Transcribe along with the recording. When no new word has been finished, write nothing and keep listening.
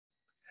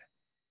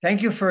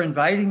Thank you for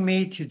inviting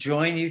me to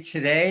join you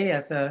today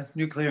at the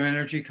Nuclear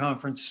Energy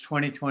Conference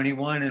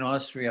 2021 in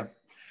Austria.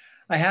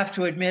 I have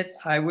to admit,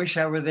 I wish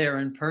I were there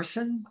in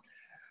person.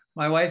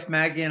 My wife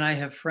Maggie and I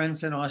have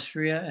friends in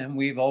Austria, and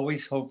we've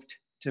always hoped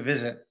to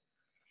visit.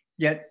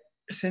 Yet,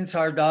 since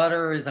our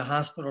daughter is a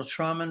hospital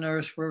trauma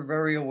nurse, we're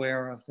very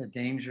aware of the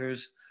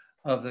dangers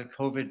of the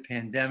COVID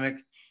pandemic,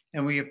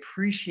 and we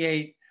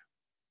appreciate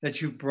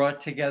that you brought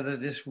together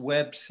this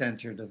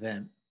web-centered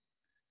event.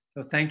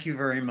 So thank you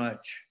very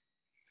much.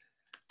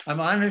 I'm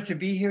honored to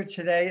be here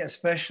today,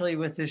 especially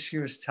with this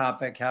year's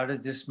topic, how to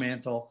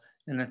dismantle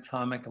an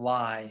atomic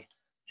lie,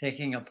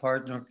 taking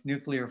apart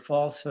nuclear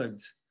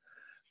falsehoods.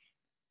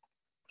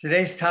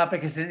 Today's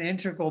topic is an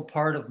integral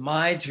part of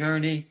my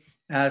journey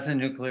as a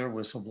nuclear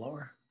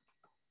whistleblower.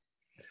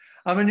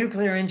 I'm a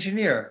nuclear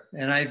engineer,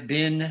 and I've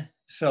been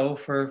so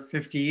for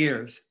 50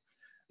 years.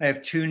 I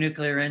have 2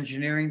 nuclear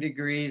engineering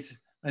degrees,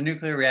 a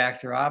nuclear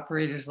reactor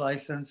operator's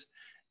license,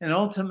 and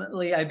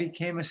ultimately I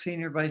became a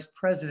senior vice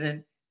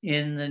president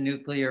in the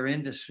nuclear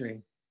industry.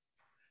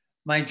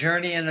 My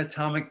journey in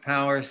atomic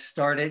power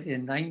started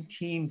in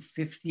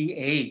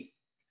 1958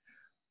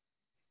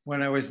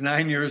 when I was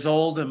 9 years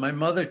old and my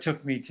mother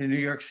took me to New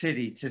York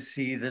City to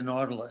see the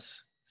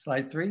Nautilus.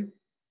 Slide 3.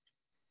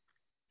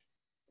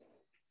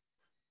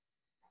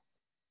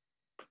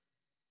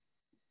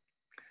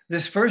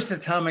 This first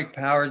atomic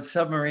powered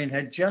submarine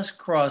had just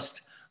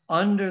crossed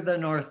under the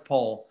North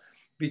Pole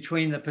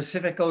between the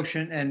Pacific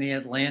Ocean and the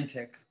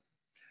Atlantic.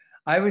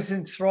 I was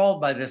enthralled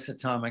by this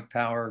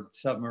atomic-powered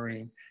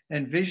submarine,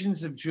 and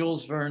visions of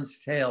Jules Verne's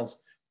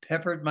tales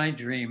peppered my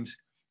dreams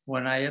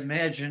when I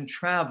imagined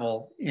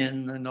travel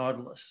in the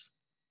Nautilus.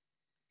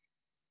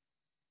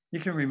 You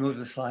can remove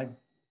the slide.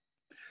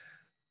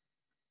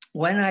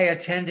 When I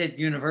attended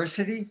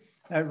university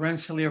at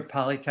Rensselaer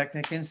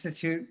Polytechnic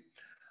Institute,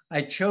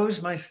 I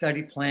chose my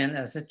study plan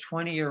as a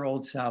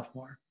 20-year-old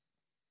sophomore.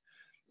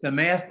 The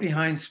math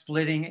behind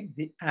splitting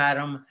the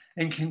atom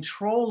and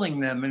controlling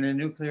them in a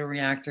nuclear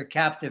reactor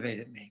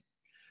captivated me.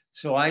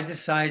 So I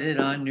decided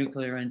on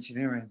nuclear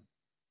engineering.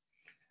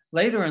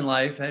 Later in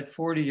life, at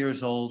 40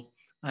 years old,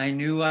 I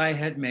knew I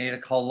had made a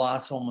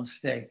colossal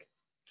mistake.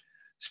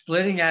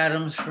 Splitting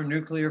atoms for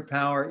nuclear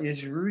power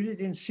is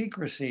rooted in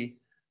secrecy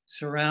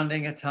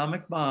surrounding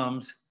atomic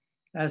bombs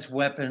as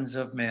weapons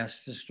of mass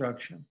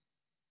destruction.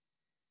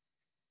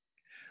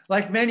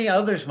 Like many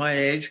others my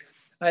age,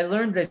 I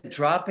learned that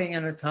dropping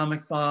an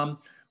atomic bomb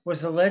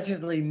was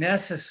allegedly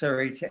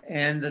necessary to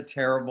end a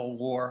terrible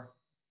war.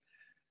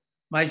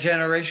 My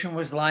generation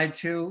was lied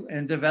to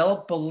and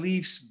developed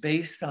beliefs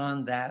based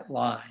on that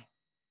lie.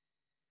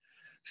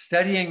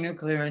 Studying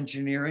nuclear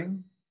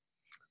engineering,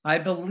 I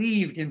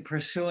believed in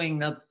pursuing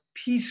the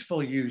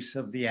peaceful use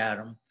of the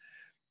atom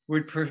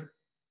would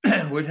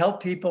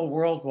help people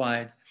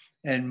worldwide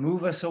and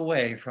move us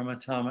away from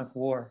atomic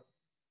war.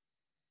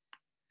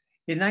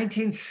 In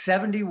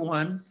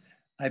 1971,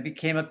 I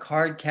became a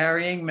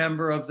card-carrying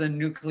member of the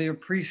nuclear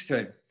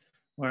priesthood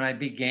when I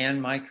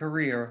began my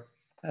career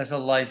as a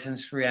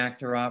licensed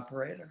reactor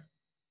operator.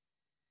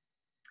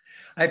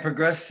 I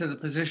progressed to the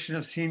position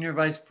of senior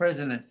vice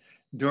president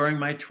during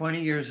my 20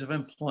 years of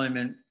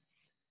employment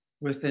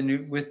with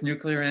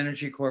nuclear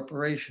energy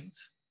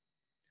corporations.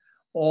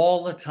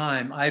 All the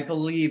time, I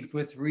believed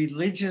with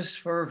religious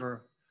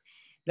fervor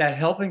that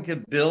helping to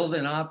build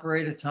and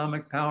operate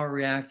atomic power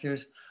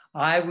reactors,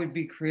 I would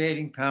be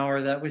creating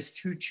power that was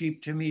too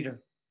cheap to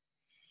meter.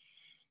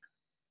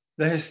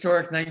 The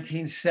historic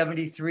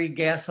 1973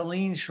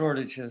 gasoline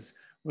shortages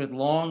with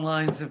long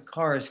lines of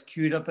cars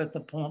queued up at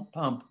the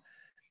pump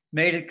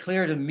made it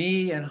clear to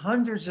me and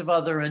hundreds of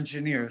other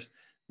engineers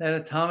that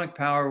atomic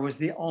power was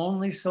the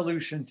only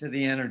solution to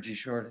the energy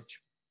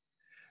shortage.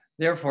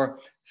 Therefore,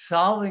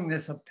 solving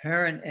this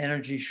apparent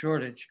energy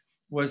shortage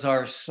was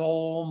our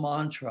sole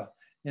mantra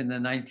in the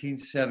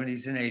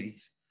 1970s and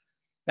 80s.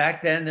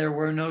 Back then, there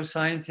were no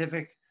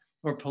scientific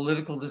or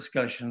political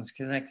discussions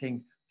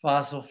connecting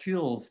fossil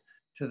fuels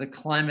to the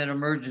climate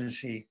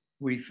emergency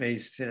we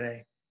face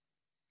today.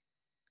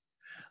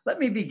 Let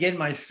me begin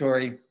my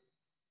story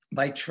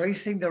by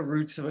tracing the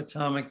roots of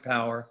atomic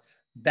power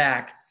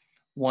back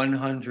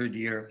 100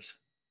 years.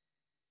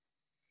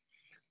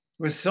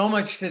 With so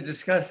much to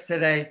discuss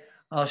today,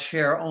 I'll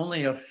share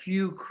only a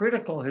few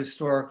critical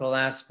historical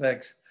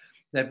aspects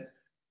that,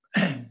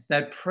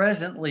 that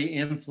presently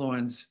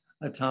influence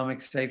atomic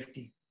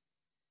safety.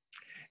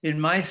 In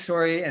my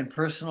story and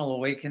personal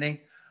awakening,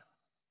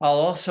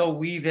 I'll also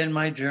weave in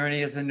my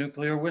journey as a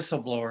nuclear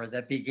whistleblower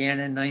that began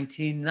in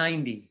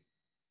 1990.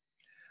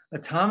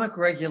 Atomic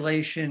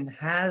regulation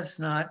has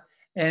not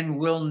and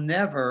will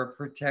never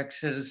protect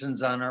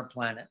citizens on our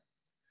planet.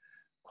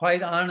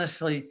 Quite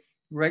honestly,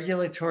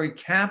 regulatory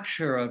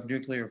capture of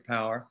nuclear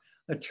power,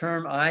 a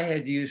term I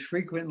had used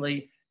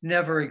frequently,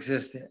 never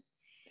existed.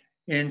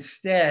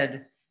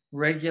 Instead,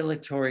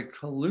 regulatory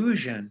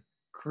collusion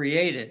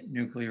created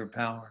nuclear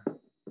power.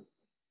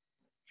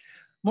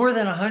 More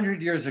than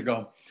 100 years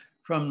ago,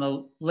 from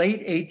the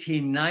late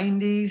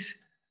 1890s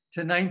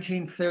to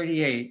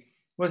 1938,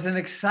 was an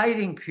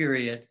exciting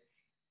period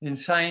in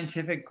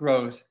scientific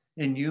growth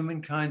in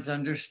humankind's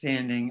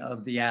understanding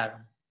of the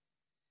atom.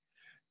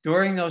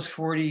 During those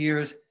 40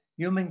 years,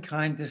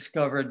 humankind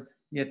discovered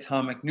the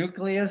atomic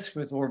nucleus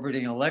with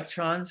orbiting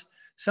electrons,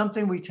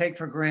 something we take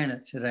for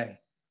granted today.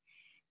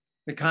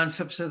 The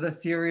concepts of the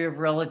theory of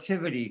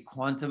relativity,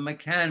 quantum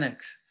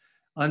mechanics,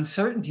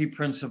 uncertainty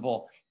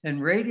principle,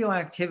 and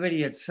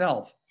radioactivity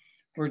itself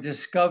were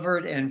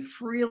discovered and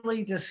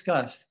freely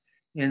discussed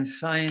in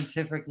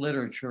scientific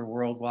literature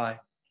worldwide.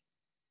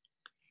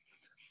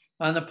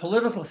 On the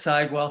political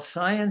side, while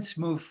science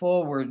moved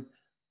forward,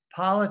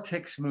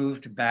 politics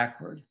moved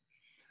backward.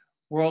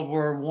 World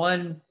War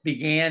I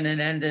began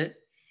and ended.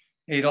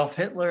 Adolf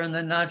Hitler and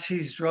the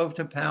Nazis rose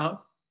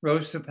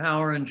to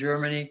power in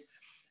Germany,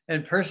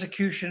 and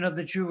persecution of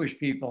the Jewish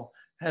people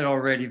had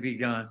already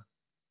begun.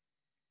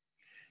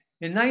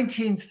 In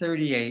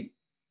 1938,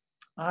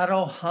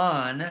 Otto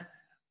Hahn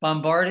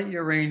bombarded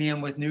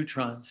uranium with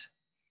neutrons,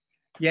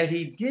 yet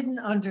he didn't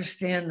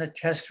understand the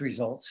test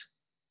results.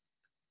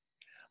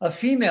 A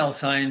female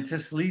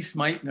scientist, Lise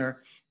Meitner,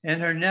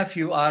 and her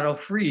nephew, Otto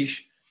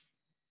Frisch,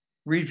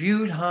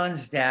 reviewed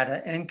Hahn's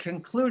data and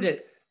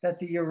concluded that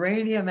the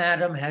uranium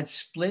atom had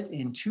split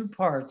in two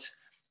parts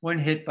when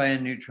hit by a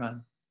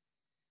neutron.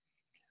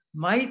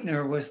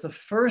 Meitner was the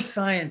first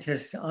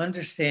scientist to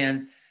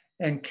understand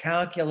and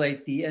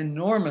calculate the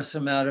enormous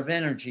amount of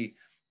energy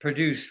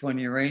produced when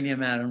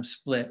uranium atoms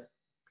split.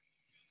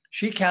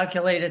 She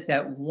calculated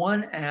that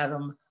one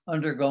atom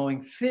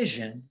undergoing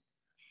fission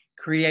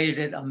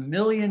created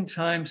 1,000,000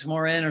 times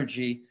more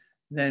energy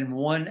than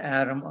one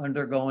atom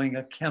undergoing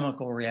a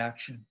chemical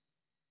reaction.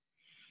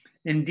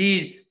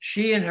 Indeed,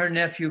 she and her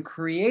nephew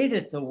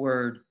created the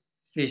word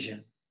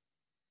fission.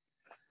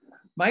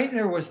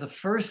 Meitner was the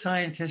first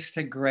scientist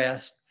to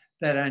grasp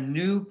that a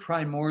new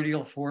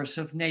primordial force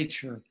of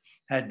nature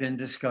had been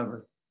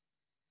discovered.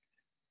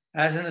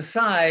 As an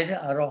aside,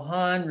 Otto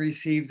Hahn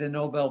received the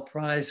Nobel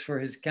Prize for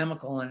his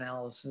chemical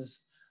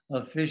analysis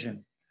of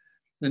fission.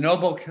 The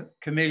Nobel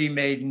Committee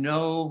made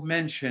no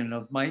mention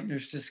of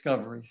Meitner's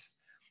discoveries,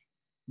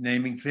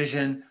 naming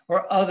fission,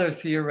 or other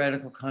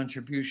theoretical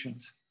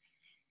contributions.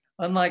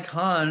 Unlike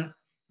Hahn,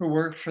 who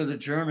worked for the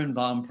German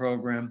bomb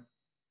program,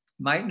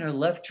 Meitner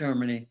left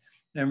Germany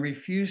and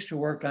refused to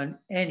work on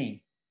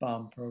any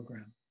bomb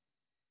program.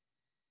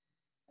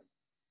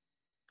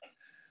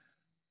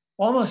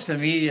 Almost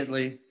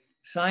immediately,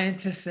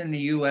 scientists in the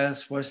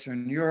US,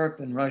 Western Europe,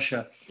 and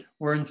Russia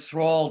were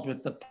enthralled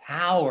with the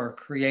power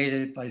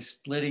created by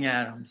splitting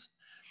atoms,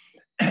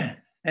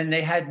 and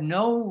they had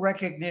no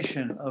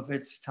recognition of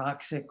its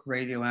toxic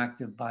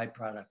radioactive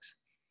byproducts.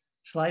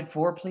 Slide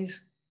 4,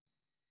 please.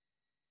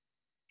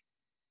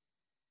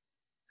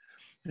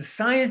 The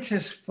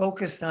scientists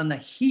focused on the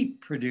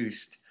heat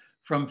produced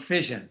from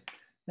fission.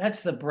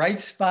 That's the bright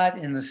spot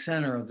in the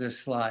center of this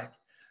slide,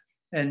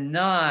 and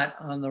not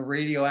on the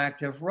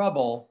radioactive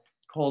rubble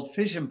called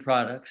fission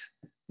products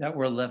that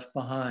were left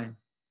behind.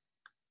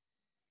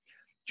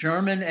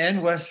 German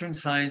and Western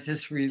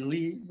scientists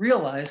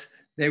realized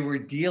they were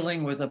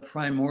dealing with a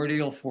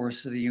primordial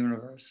force of the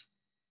universe.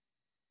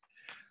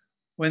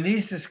 When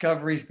these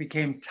discoveries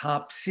became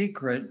top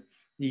secret,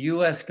 the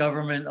US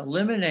government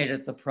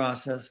eliminated the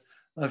process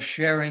of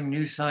sharing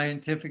new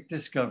scientific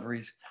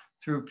discoveries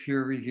through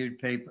peer-reviewed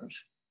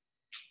papers.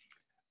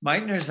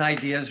 Meitner's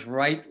ideas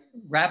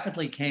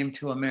rapidly came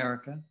to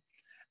America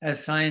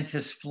as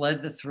scientists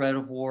fled the threat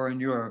of war in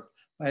Europe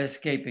by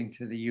escaping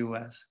to the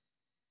US.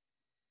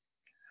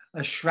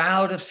 A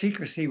shroud of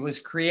secrecy was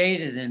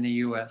created in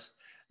the US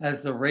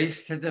as the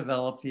race to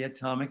develop the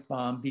atomic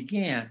bomb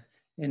began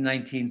in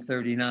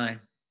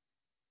 1939.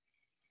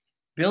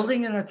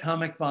 Building an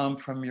atomic bomb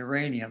from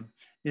uranium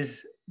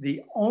is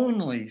the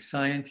only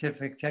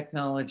scientific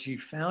technology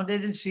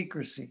founded in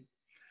secrecy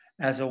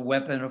as a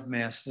weapon of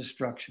mass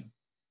destruction.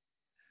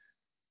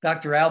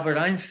 Dr. Albert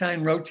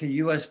Einstein wrote to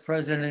US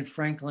President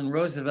Franklin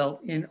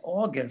Roosevelt in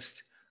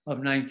August of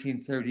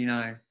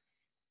 1939,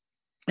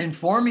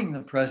 informing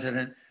the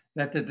president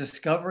that the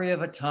discovery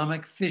of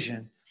atomic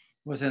fission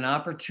was an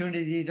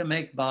opportunity to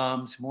make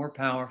bombs more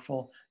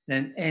powerful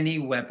than any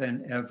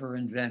weapon ever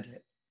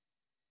invented.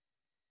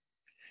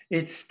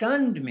 It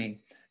stunned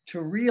me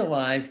to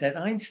realize that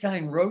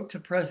Einstein wrote to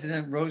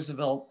President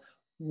Roosevelt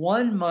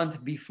 1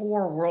 month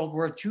before World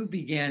War II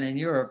began in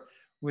Europe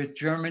with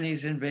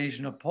Germany's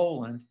invasion of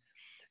Poland,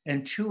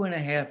 and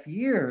 2.5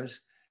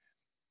 years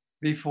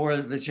before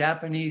the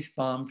Japanese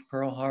bombed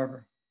Pearl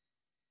Harbor.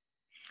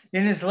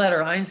 In his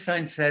letter,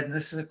 Einstein said, and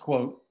this is a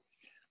quote,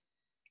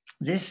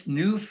 "This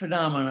new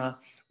phenomena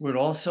would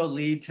also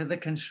lead to the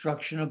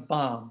construction of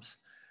bombs.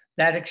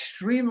 That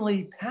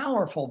extremely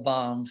powerful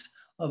bombs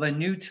of a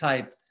new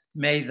type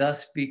may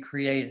thus be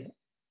created.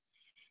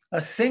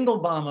 A single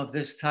bomb of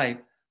this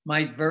type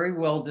might very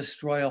well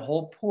destroy a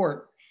whole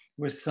port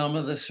with some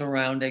of the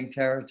surrounding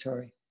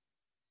territory."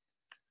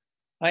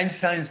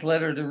 Einstein's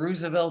letter to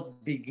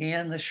Roosevelt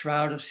began the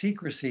shroud of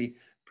secrecy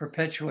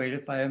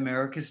perpetuated by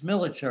America's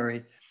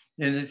military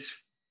in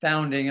its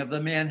founding of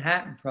the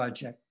Manhattan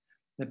Project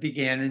that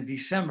began in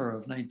December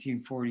of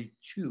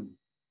 1942.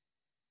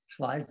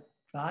 Slide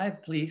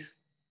 5, please.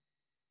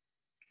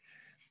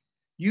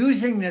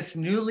 Using this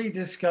newly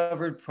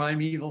discovered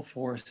primeval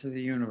force of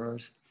the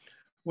universe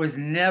was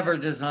never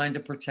designed to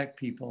protect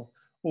people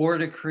or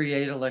to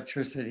create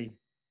electricity.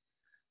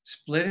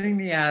 Splitting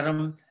the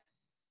atom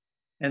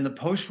and the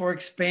post-war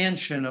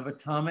expansion of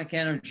atomic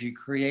energy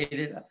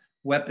created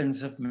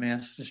weapons of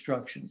mass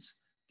destruction,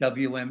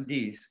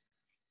 WMDs,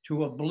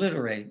 to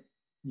obliterate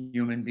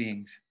human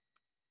beings.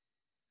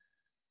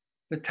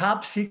 The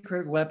top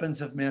secret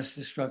weapons of mass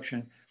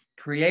destruction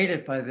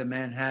created by the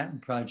Manhattan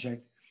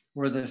Project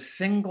were the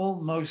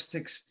single most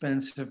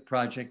expensive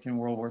project in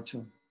World War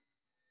II.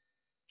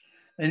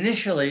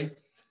 Initially,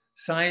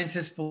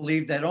 scientists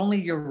believed that only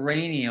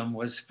uranium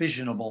was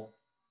fissionable.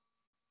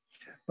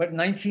 But in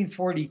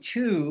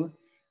 1942,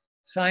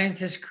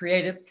 scientists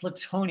created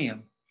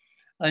plutonium,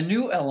 a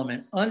new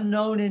element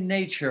unknown in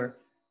nature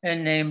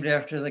and named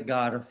after the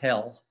god of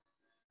hell.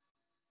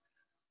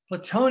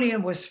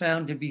 Plutonium was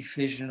found to be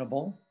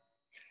fissionable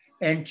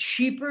and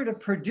cheaper to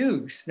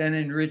produce than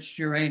enriched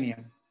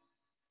uranium.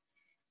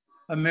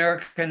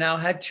 America now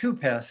had two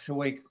paths to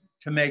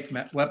make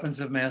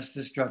weapons of mass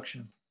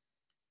destruction.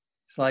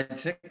 Slide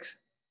 6.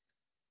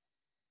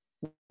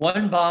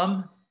 One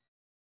bomb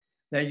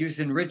that used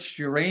enriched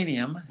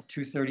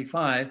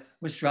uranium-235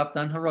 was dropped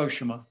on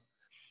Hiroshima,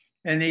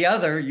 and the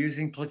other,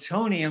 using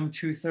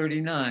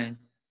plutonium-239,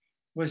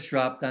 was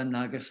dropped on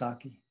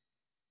Nagasaki.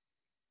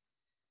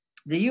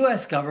 The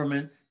US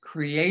government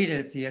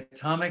created the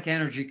Atomic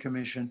Energy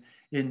Commission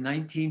in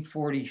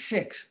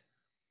 1946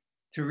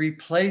 to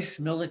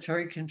replace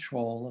military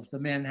control of the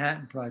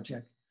Manhattan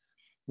Project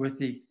with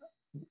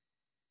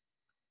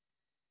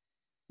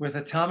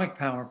atomic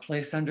power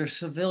placed under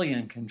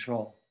civilian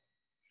control.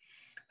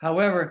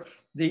 However,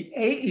 the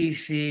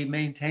AEC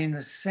maintained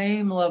the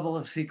same level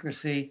of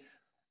secrecy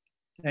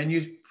and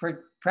used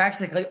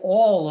practically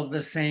all of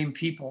the same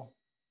people.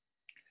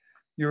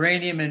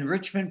 Uranium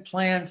enrichment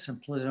plants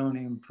and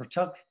plutonium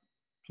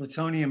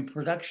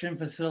production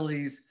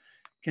facilities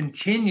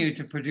continued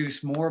to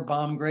produce more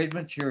bomb-grade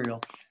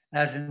material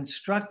as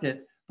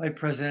instructed by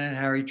President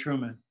Harry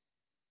Truman.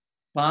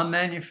 Bomb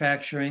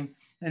manufacturing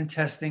and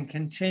testing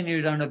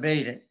continued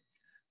unabated,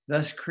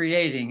 thus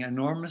creating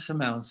enormous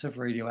amounts of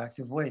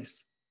radioactive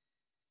waste.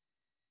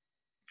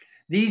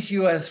 These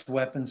US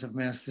weapons of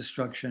mass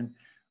destruction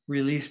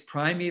released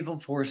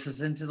primeval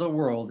forces into the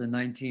world in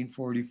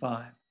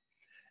 1945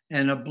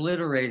 and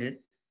obliterated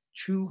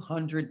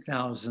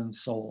 200,000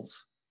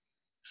 souls.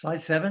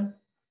 Slide 7.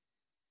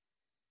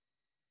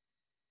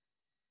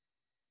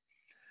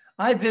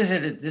 I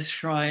visited this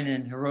shrine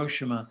in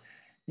Hiroshima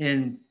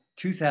in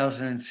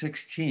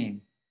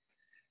 2016.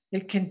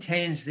 It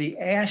contains the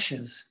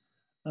ashes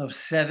of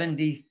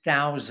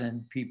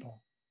 70,000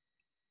 people.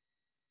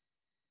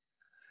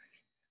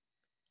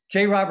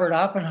 J. Robert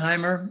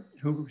Oppenheimer,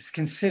 who is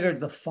considered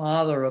the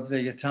father of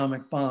the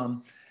atomic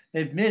bomb,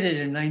 admitted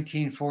in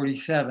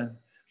 1947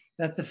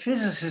 that the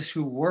physicists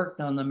who worked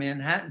on the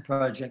Manhattan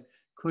Project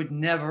could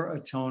never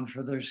atone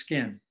for their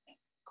skin.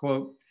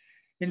 Quote,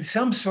 in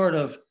some sort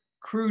of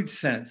crude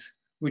sense,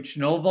 which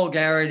no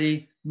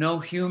vulgarity, no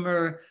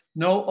humor,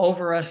 no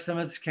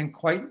overestimates can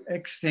quite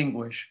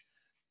extinguish,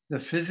 the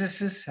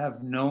physicists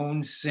have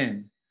known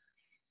sin,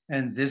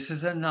 and this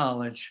is a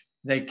knowledge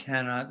they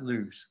cannot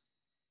lose.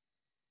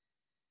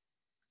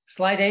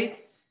 Slide 8.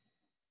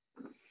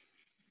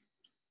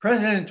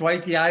 President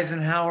Dwight D.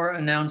 Eisenhower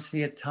announced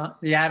the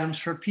Atoms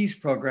for Peace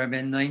program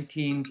in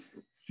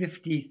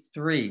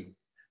 1953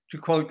 to,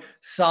 quote,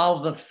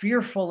 solve the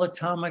fearful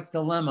atomic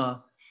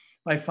dilemma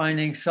by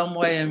finding some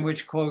way in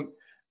which, quote,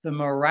 the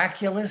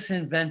miraculous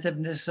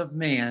inventiveness of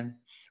man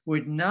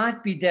would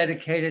not be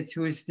dedicated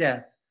to his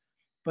death,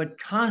 but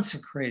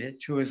consecrated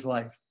to his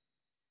life.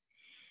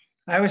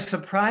 I was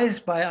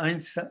surprised by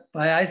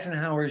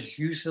Eisenhower's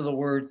use of the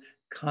word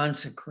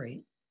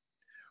consecrate,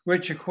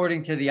 which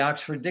according to the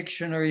Oxford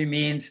Dictionary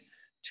means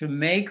to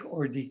make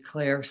or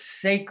declare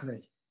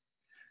sacred,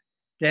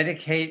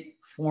 dedicate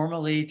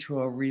formally to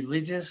a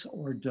religious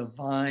or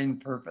divine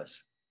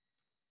purpose.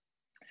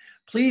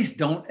 Please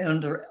don't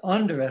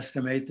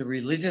underestimate the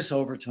religious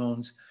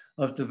overtones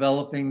of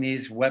developing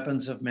these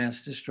weapons of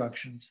mass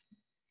destruction.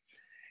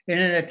 In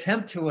an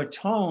attempt to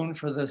atone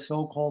for the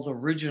so-called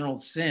original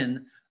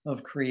sin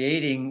of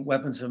creating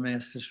weapons of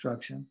mass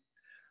destruction,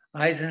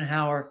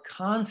 Eisenhower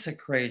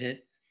consecrated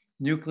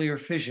nuclear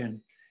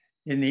fission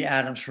in the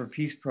Atoms for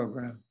Peace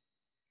program.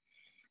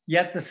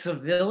 Yet the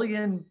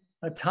civilian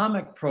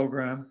atomic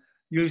program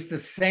used the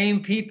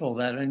same people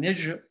that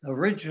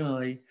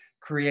originally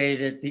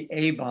created the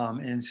A-bomb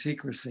in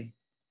secrecy.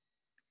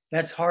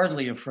 That's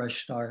hardly a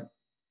fresh start.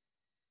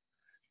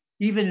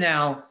 Even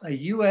now, a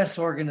US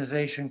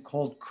organization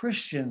called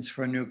Christians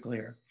for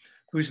Nuclear,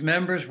 whose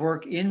members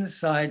work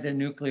inside the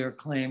nuclear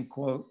claim,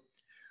 quote,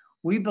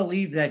 we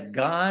believe that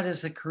God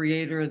is the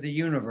creator of the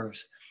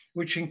universe,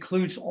 which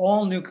includes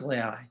all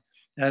nuclei,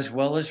 as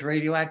well as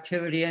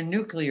radioactivity and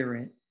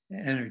nuclear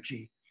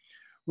energy,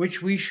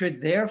 which we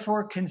should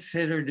therefore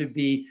consider to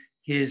be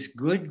his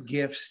good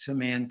gifts to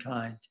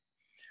mankind.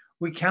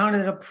 We count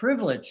it a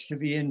privilege to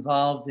be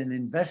involved in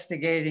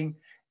investigating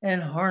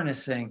and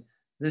harnessing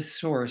this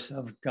source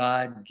of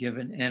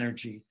God-given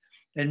energy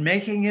and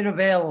making it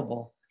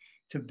available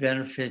to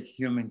benefit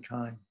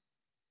humankind.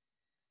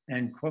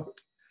 End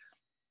quote.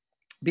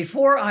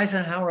 Before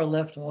Eisenhower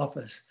left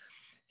office,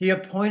 he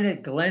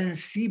appointed Glenn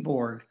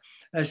Seaborg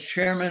as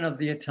chairman of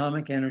the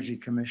Atomic Energy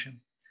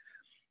Commission.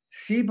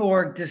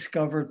 Seaborg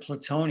discovered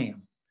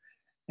plutonium,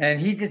 and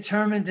he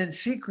determined in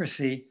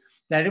secrecy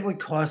that it would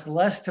cost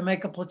less to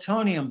make a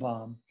plutonium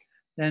bomb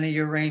than a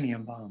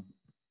uranium bomb.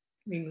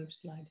 Remove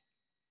slide.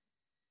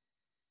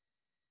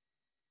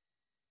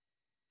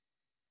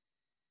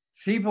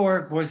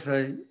 Seaborg was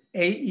the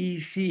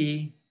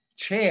AEC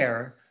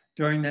chair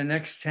during the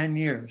next 10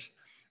 years,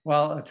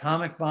 while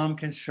atomic bomb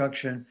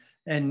construction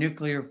and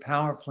nuclear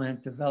power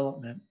plant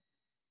development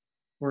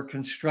were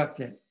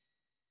constructed.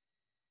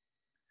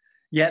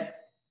 Yet,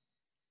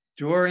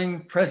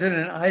 during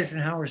President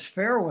Eisenhower's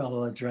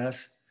farewell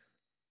address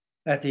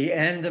at the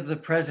end of the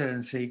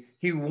presidency,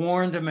 he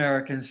warned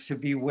Americans to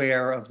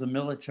beware of the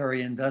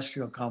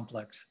military-industrial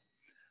complex,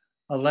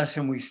 a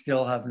lesson we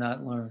still have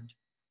not learned.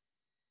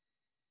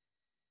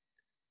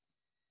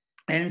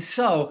 And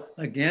so,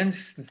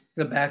 against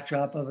the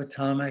backdrop of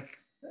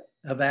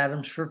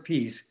Atoms for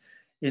Peace,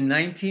 in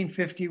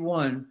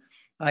 1951,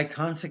 I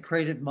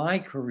consecrated my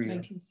career.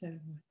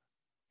 1971.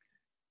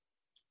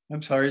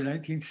 I'm sorry,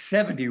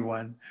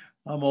 1971.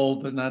 I'm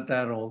old, but not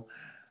that old.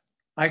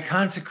 I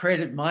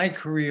consecrated my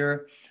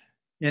career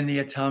in the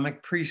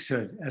atomic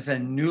priesthood as a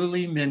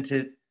newly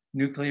minted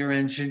nuclear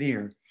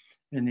engineer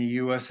in the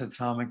US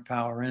atomic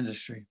power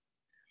industry.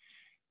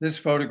 This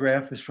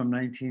photograph is from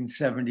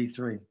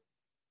 1973.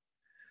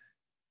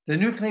 The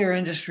nuclear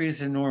industry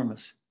is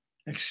enormous,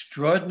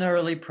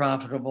 extraordinarily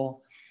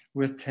profitable,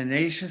 with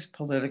tenacious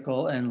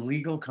political and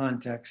legal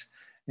contacts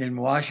in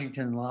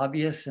Washington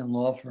lobbyists and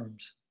law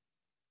firms.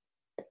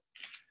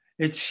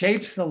 It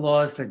shapes the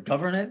laws that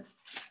govern it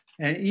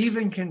and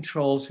even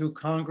controls who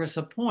Congress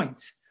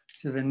appoints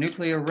to the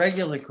Nuclear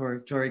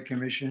Regulatory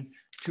Commission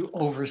to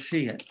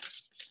oversee it.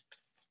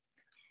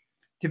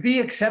 To be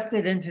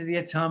accepted into the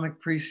atomic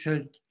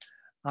priesthood,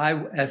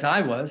 as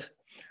I was,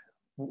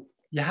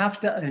 you have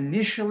to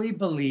initially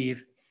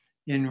believe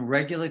in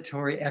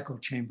regulatory echo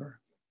chamber.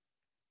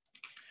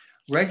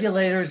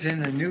 Regulators in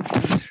the nuke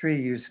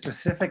industry use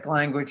specific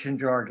language and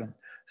jargon.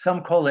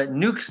 Some call it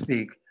nuke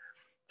speak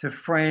to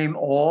frame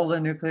all the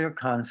nuclear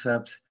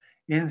concepts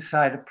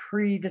inside a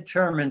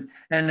predetermined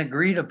and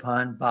agreed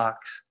upon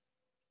box.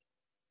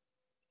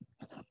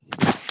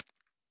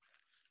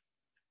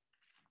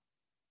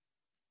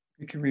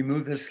 You can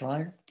remove this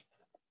slide.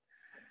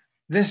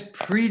 This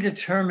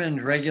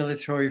predetermined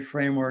regulatory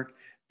framework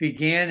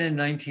began in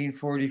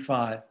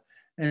 1945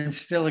 and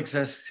still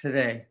exists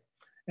today,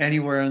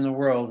 anywhere in the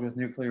world with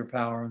nuclear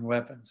power and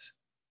weapons.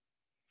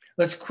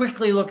 Let's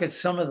quickly look at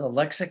some of the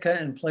lexica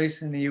in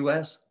place in the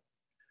US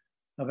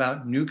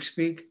about nuke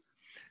speak.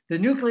 The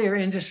nuclear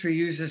industry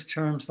uses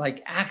terms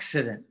like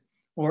accident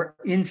or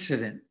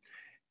incident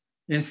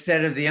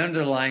instead of the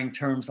underlying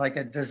terms like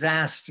a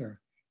disaster,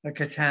 a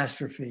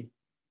catastrophe,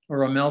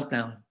 or a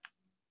meltdown.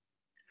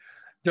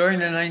 During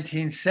the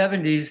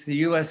 1970s, the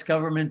US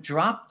government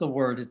dropped the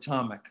word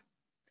atomic.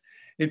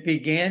 It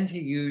began to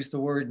use the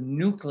word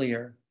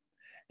nuclear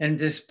and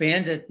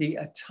disbanded the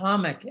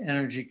Atomic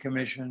Energy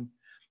Commission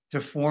to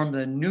form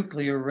the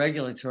Nuclear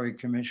Regulatory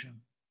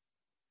Commission.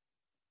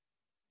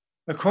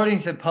 According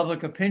to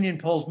public opinion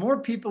polls,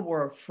 more people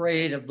were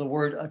afraid of the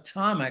word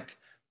atomic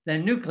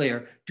than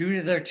nuclear due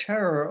to their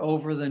terror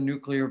over the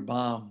nuclear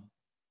bomb.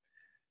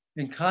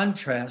 In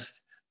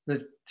contrast,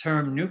 the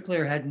term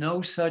nuclear had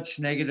no such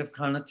negative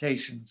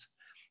connotations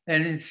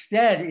and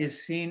instead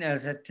is seen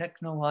as a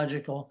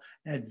technological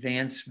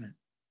advancement.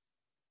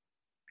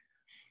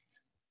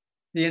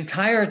 The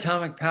entire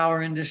atomic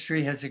power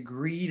industry has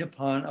agreed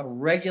upon a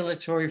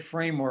regulatory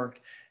framework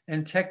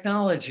and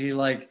technology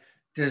like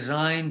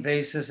design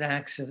basis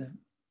accident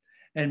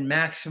and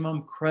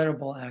maximum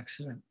credible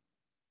accident.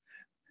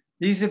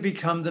 These have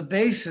become the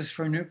basis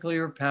for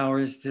nuclear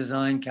power's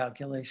design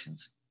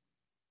calculations.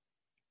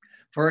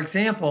 For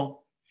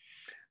example,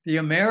 the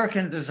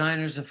American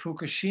designers of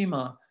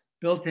Fukushima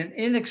built an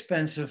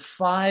inexpensive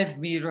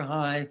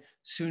 5-meter-high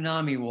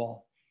tsunami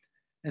wall,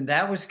 and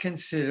that was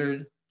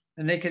considered,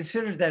 and they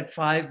considered that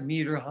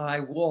 5-meter-high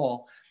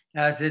wall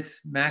as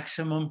its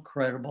maximum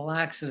credible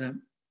accident.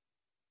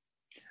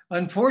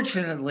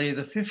 Unfortunately,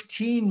 the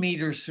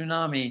 15-meter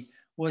tsunami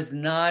was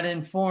not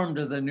informed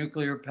of the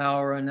nuclear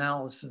power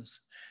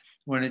analysis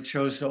when it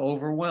chose to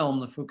overwhelm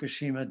the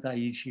Fukushima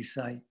Daiichi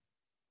site.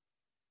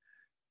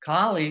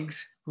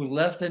 Colleagues who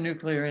left the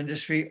nuclear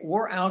industry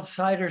or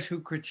outsiders who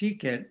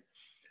critique it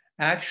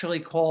actually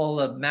call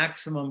the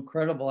maximum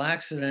credible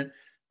accident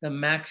the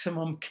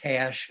maximum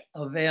cash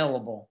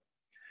available.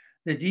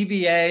 The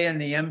DBA and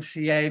the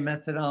MCA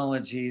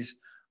methodologies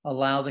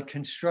allow the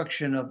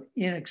construction of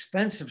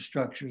inexpensive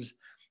structures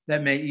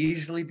that may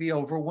easily be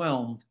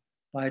overwhelmed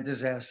by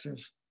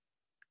disasters.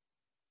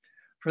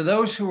 For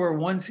those who were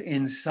once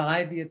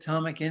inside the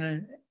atomic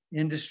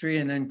industry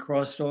and then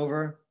crossed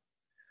over,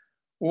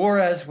 or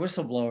as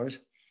whistleblowers,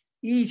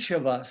 each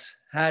of us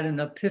had an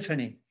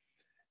epiphany,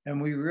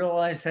 and we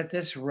realized that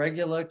this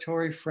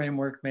regulatory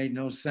framework made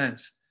no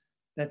sense,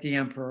 that the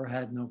emperor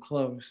had no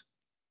clothes.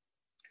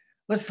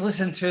 Let's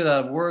listen to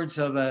the words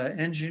of an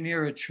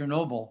engineer at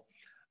Chernobyl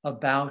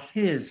about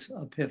his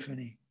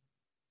epiphany.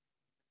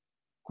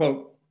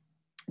 Quote,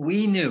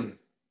 "We knew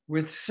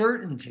with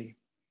certainty,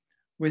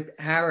 with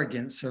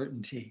arrogant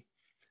certainty,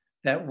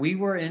 that we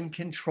were in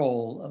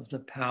control of the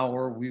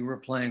power we were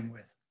playing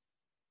with.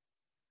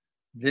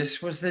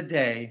 This was the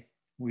day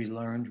we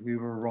learned we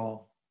were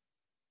wrong."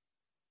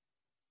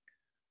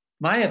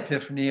 My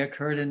epiphany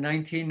occurred in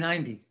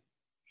 1990.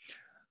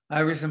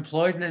 I was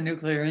employed in the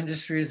nuclear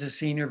industry as a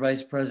senior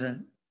vice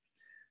president.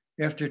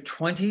 After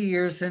 20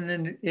 years in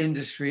the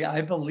industry,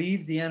 I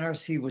believed the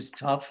NRC was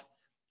tough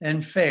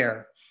and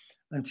fair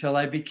until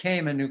I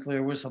became a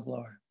nuclear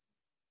whistleblower.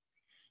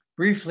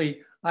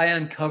 Briefly, I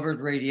uncovered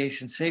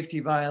radiation safety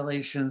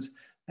violations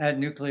at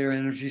Nuclear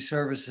Energy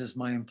Services,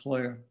 my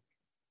employer.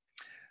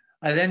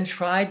 I then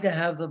tried to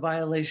have the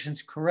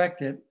violations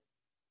corrected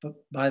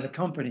by the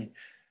company,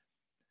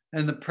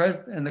 and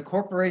the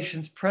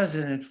corporation's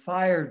president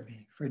fired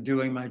me for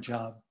doing my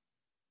job.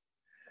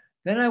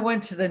 Then I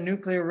went to the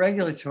Nuclear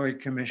Regulatory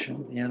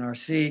Commission, the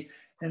NRC,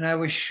 and I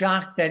was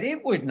shocked that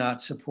it would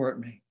not support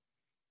me.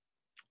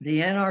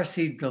 The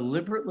NRC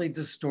deliberately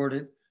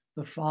distorted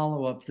the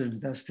follow-up to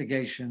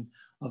investigation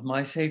of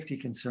my safety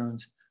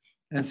concerns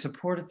and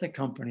supported the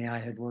company I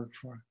had worked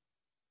for.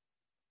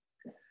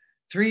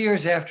 3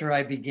 years after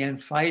I began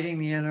fighting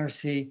the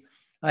NRC,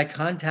 I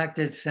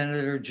contacted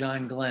Senator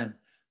John Glenn,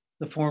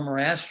 the former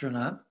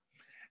astronaut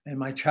and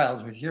my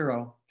childhood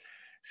hero.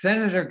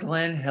 Senator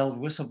Glenn held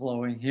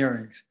whistleblowing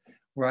hearings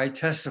where I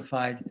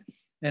testified,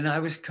 and I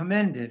was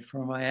commended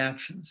for my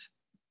actions.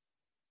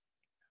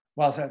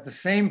 While at the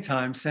same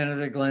time,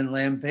 Senator Glenn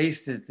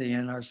lambasted the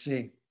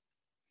NRC.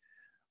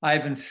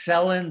 Ivan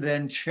Selin,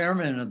 then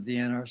chairman of the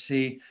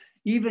NRC,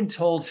 even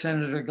told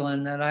Senator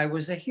Glenn that I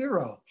was a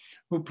hero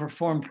who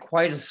performed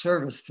quite a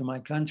service to my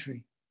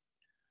country.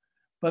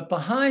 But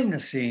behind the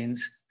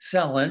scenes,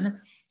 Selin,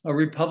 a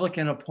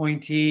Republican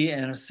appointee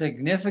and a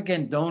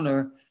significant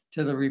donor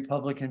to the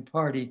Republican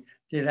Party,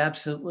 did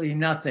absolutely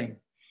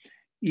nothing,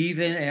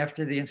 even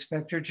after the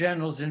Inspector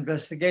General's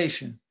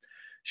investigation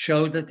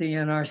showed that the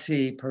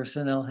NRC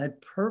personnel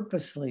had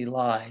purposely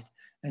lied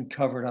and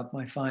covered up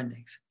my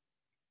findings.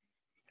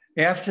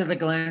 After the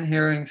Glenn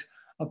hearings,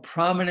 a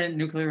prominent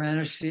nuclear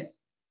energy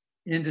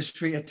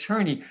industry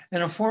attorney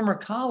and a former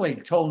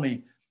colleague told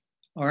me,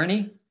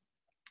 "Arnie,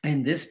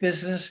 in this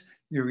business,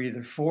 you're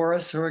either for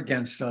us or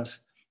against us,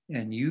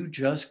 and you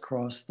just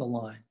crossed the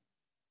line."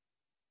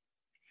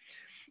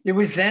 It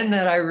was then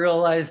that I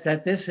realized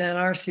that this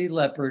NRC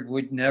leopard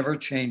would never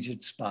change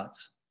its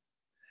spots.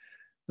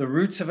 The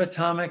roots of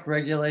atomic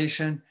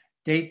regulation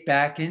date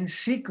back in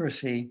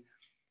secrecy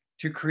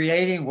to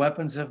creating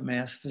weapons of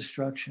mass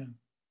destruction.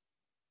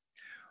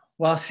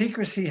 While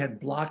secrecy had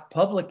blocked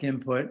public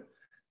input,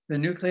 the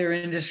nuclear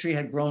industry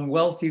had grown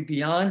wealthy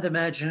beyond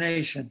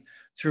imagination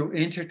through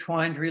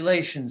intertwined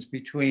relations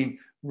between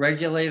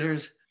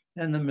regulators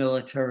and the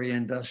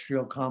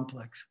military-industrial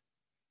complex.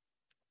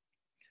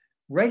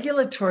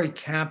 Regulatory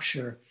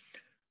capture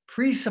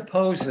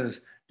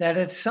presupposes that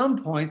at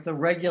some point the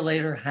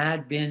regulator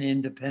had been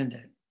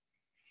independent.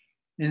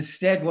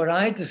 Instead, what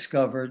I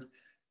discovered,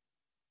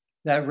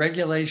 that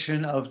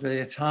regulation of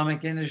the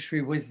atomic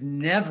industry was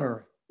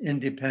never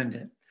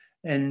independent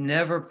and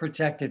never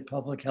protected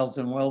public health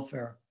and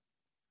welfare.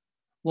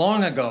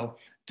 Long ago,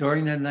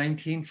 during the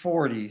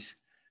 1940s,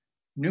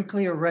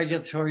 nuclear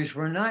regulators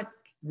were not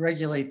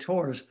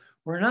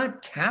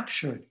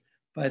captured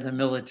by the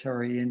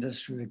military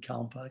industrial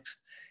complex.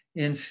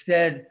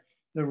 Instead,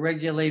 the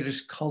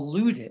regulators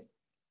colluded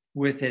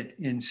with it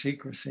in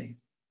secrecy.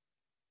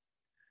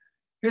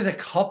 Here's a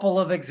couple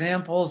of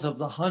examples of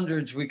the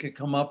hundreds we could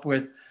come up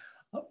with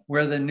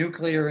where the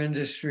nuclear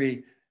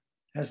industry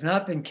has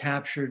not been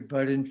captured,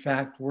 but in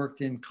fact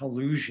worked in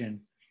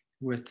collusion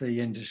with the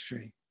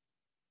industry.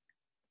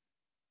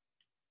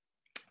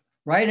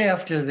 Right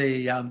after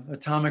the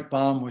atomic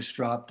bomb was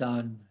dropped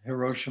on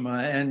Hiroshima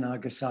and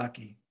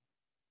Nagasaki,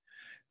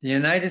 the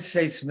United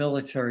States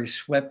military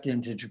swept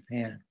into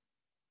Japan.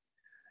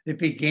 It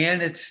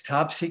began its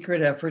top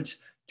secret efforts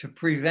to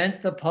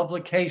prevent the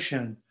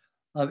publication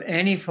of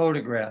any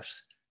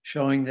photographs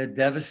showing the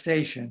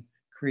devastation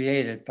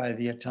created by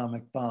the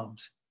atomic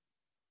bombs.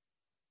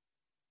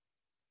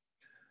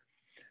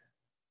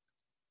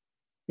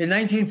 In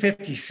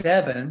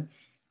 1957,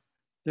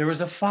 there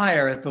was a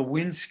fire at the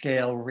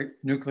Windscale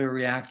nuclear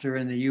reactor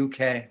in the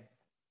UK.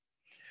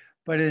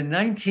 But in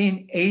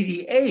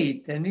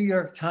 1988, the New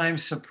York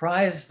Times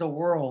surprised the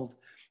world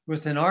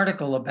with an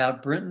article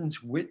about Britain's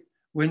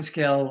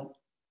Windscale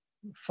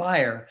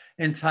fire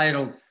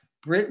entitled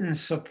 "Britain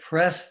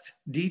Suppressed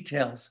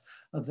Details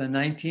of the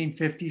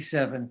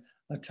 1957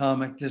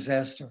 Atomic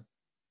Disaster."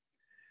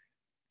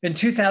 In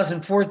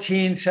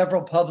 2014,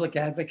 several public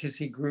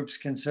advocacy groups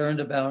concerned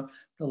about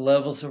the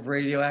levels of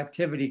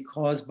radioactivity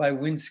caused by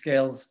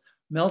Windscale's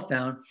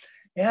meltdown,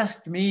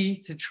 asked me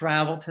to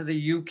travel to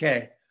the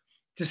UK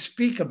to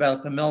speak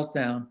about the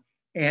meltdown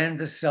and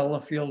the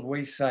Sellafield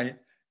waste site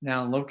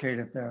now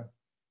located there.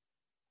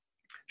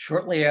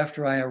 Shortly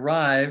after I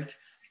arrived,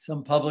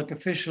 some public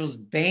officials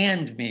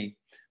banned me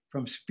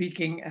from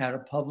speaking at a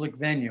public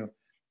venue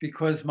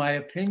because my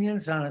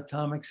opinions on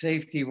atomic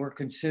safety were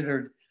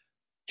considered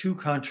too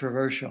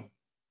controversial.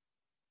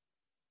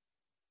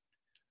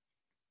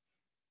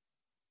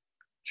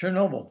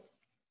 Chernobyl.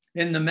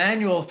 In the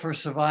Manual for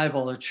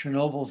Survival, A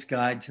Chernobyl's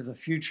Guide to the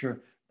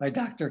Future by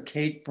Dr.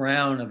 Kate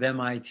Brown of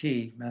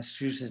MIT,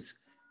 Massachusetts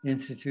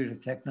Institute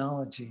of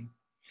Technology,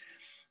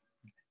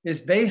 is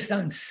based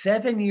on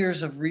 7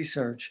 years of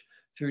research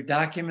through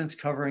documents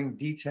covering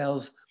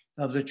details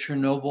of the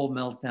Chernobyl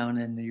meltdown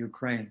in the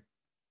Ukraine.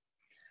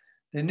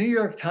 The New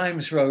York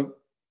Times wrote,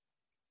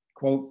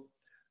 quote,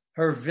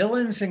 "Her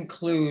villains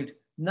include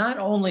not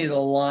only the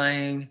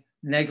lying,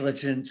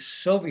 negligent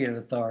Soviet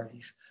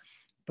authorities,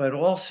 but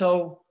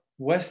also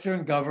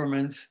Western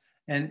governments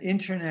and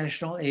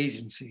international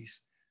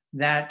agencies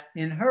that,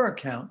 in her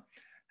account,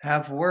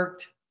 have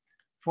worked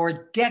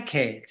for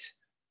decades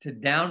to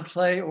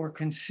downplay or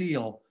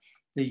conceal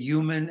the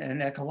human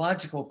and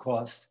ecological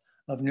cost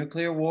of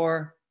nuclear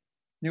war,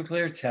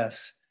 nuclear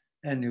tests,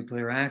 and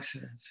nuclear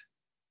accidents."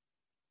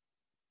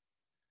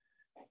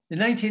 In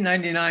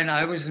 1999,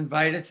 I was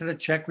invited to the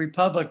Czech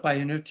Republic by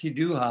Hnutí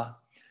Duha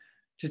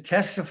to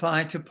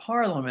testify to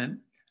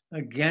Parliament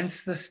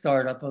against the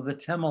startup of the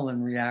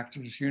Temelin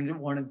reactors, Unit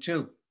 1 and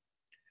 2.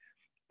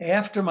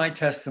 After my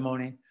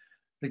testimony,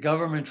 the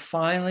government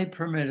finally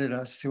permitted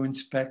us to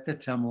inspect the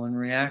Temelin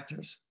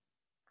reactors.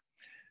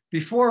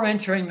 Before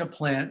entering the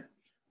plant,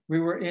 we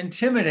were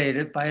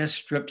intimidated by a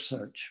strip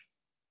search.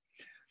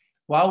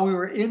 While we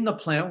were in the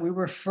plant, we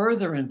were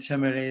further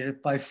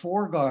intimidated by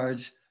 4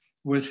 guards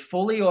with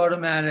fully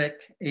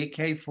automatic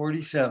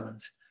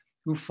AK-47s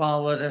who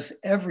followed us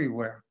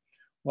everywhere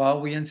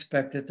while we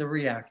inspected the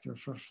reactor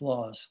for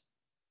flaws.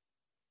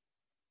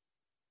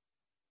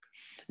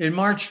 In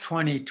March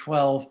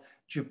 2012,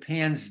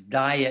 Japan's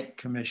Diet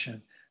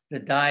Commission, the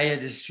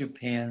Diet is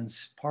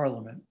Japan's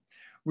parliament,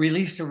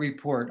 released a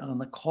report on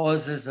the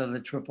causes of the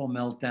triple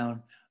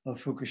meltdown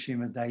of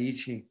Fukushima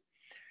Daiichi.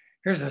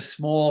 Here's a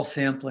small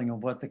sampling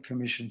of what the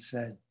commission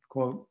said,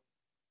 quote,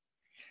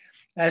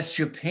 "As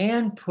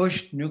Japan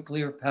pushed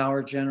nuclear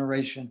power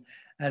generation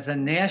as a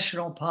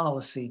national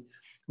policy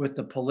with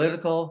the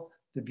political,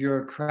 the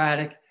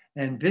bureaucratic,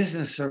 and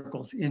business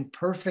circles in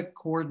perfect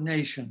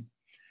coordination,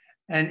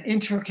 an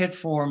intricate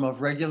form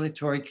of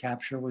regulatory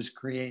capture was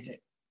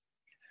created.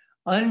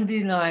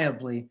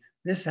 Undeniably,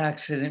 this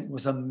accident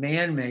was a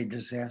man-made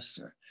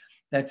disaster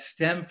that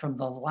stemmed from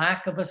the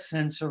lack of a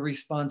sense of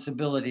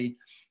responsibility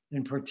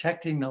in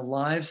protecting the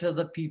lives of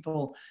the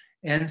people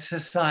and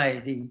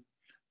society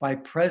by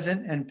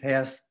present and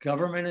past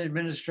government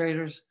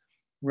administrators,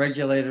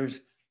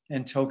 regulators,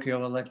 and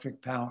Tokyo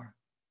Electric Power."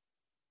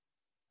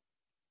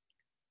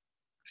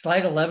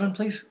 Slide 11,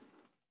 please.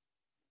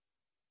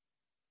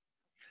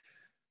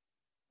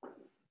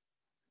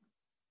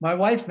 My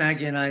wife,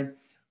 Maggie, and I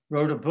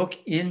wrote a book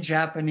in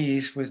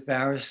Japanese with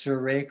barrister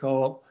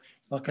Reiko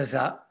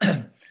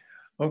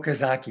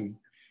Okazaki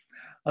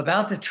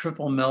about the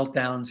triple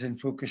meltdowns in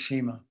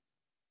Fukushima.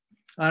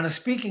 On a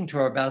speaking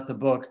tour about the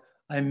book,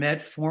 I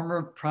met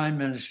former Prime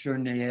Minister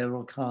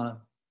Nehru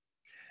Khan,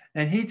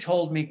 and he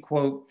told me,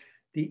 quote,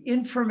 "The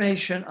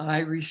information I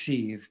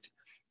received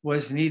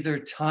was neither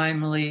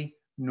timely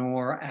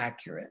nor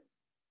accurate."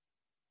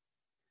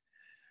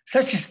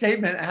 Such a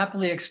statement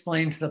aptly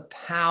explains the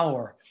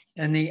power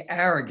and the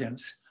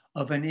arrogance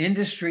of an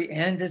industry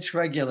and its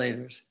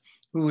regulators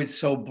who would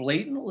so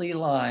blatantly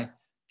lie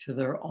to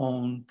their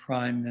own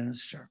prime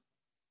minister.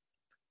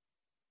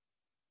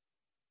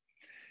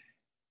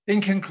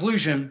 In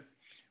conclusion,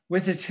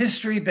 with its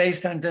history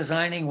based on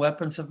designing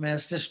weapons of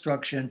mass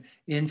destruction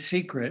in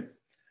secret,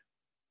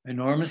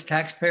 enormous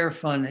taxpayer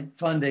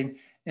funding,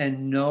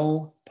 and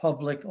no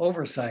public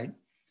oversight,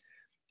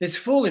 it's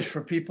foolish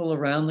for people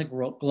around the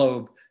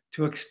globe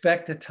to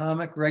expect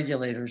atomic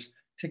regulators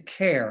to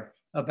care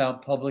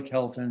about public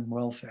health and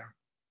welfare.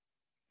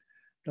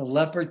 The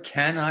leopard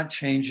cannot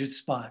change its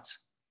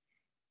spots.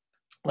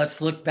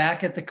 Let's look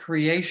back at the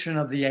creation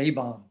of the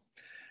A-bomb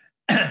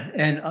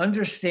and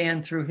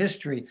understand through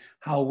history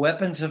how that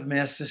weapons of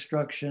mass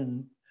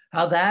destruction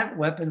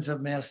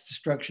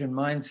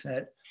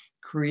mindset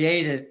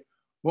created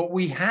what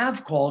we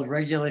have called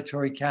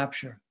regulatory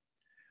capture.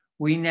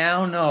 We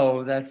now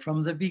know that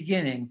from the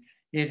beginning,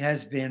 it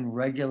has been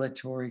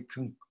regulatory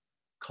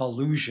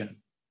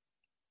collusion.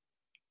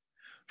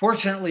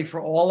 Fortunately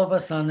for all of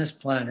us on this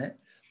planet,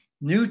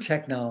 new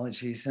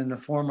technologies in the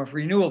form of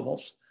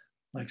renewables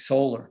like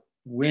solar,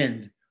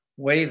 wind,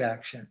 wave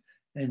action,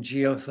 and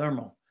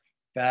geothermal,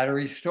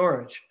 battery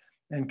storage,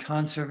 and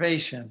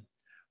conservation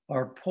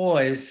are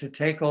poised to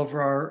take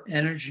over our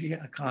energy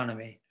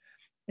economy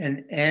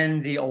and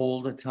end the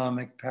old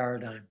atomic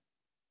paradigm.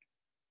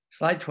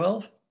 Slide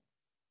 12.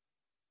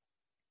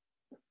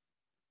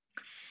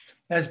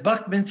 As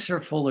Buckminster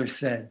Fuller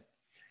said,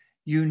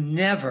 you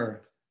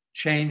never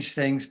change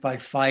things by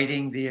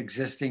fighting the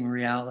existing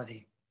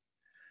reality.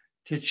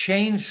 To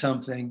change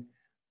something,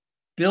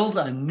 build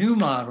a new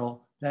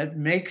model that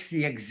makes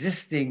the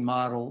existing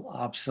model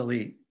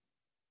obsolete.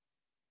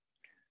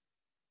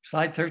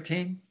 Slide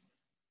 13.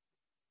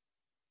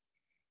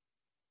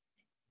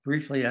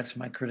 Briefly, that's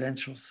my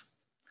credentials.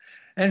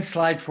 And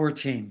slide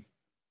 14.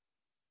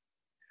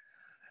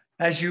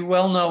 As you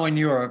well know in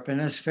Europe,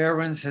 and as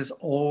Fairewinds has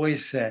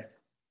always said,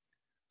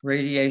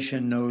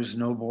 radiation knows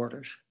no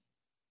borders.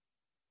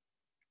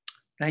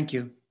 Thank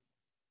you.